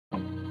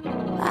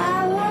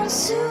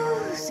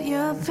soothe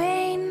your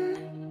pain.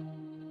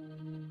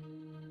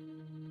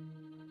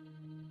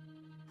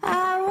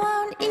 I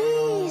won't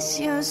ease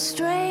your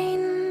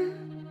strain.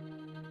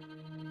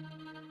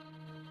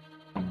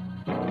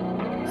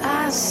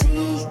 I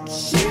seek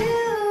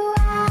you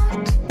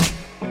out,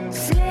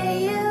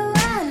 flay you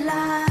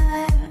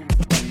alive.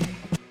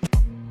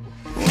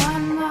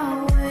 One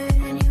more word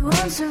and you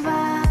won't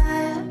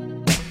survive.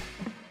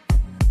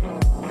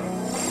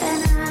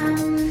 And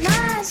I'm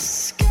not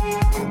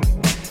scared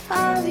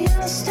of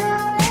your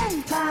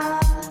stolen power.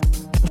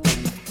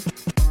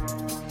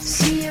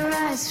 See your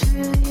eyes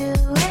through you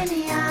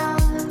anyhow.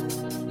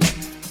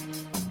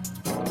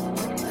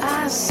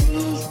 I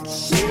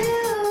seek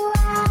you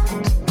out,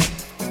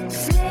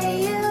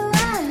 flay you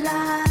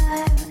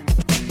alive.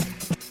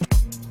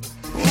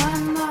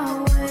 One more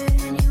word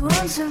and you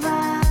won't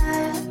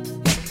survive.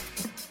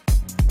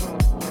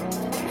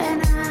 And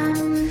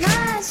I'm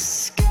not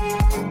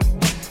scared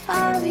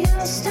of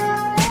your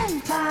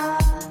stolen power.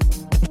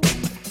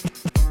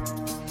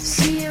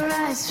 See your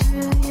eyes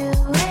through you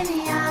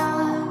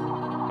anyhow.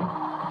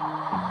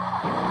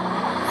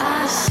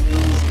 I see.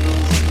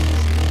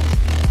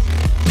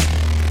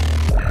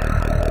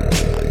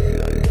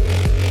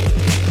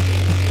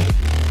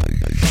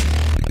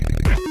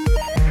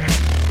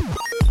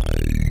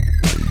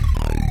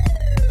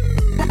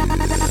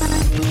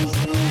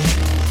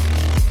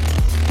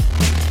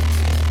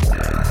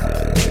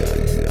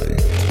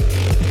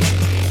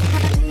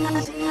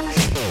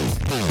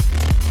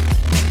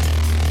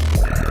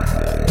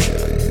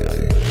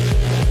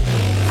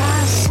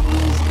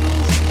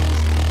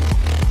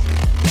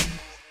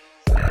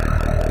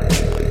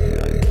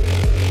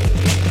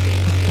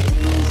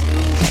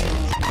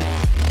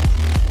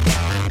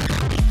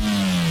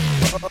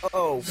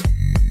 Oh.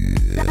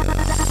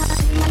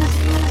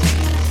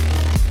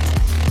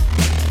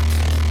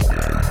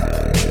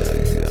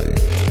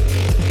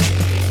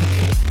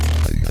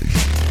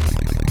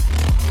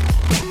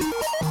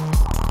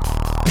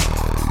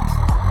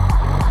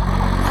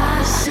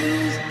 I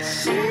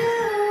seek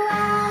you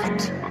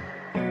out,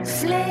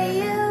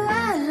 flay you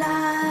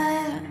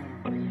alive.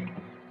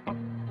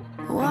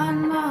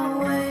 One more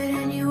word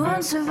and you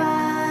won't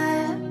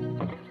survive.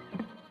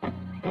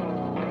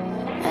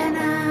 And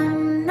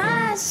I'm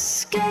not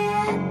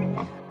scared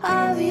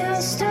of your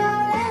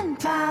stolen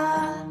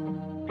power.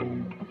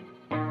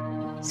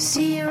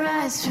 See your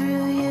eyes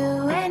through you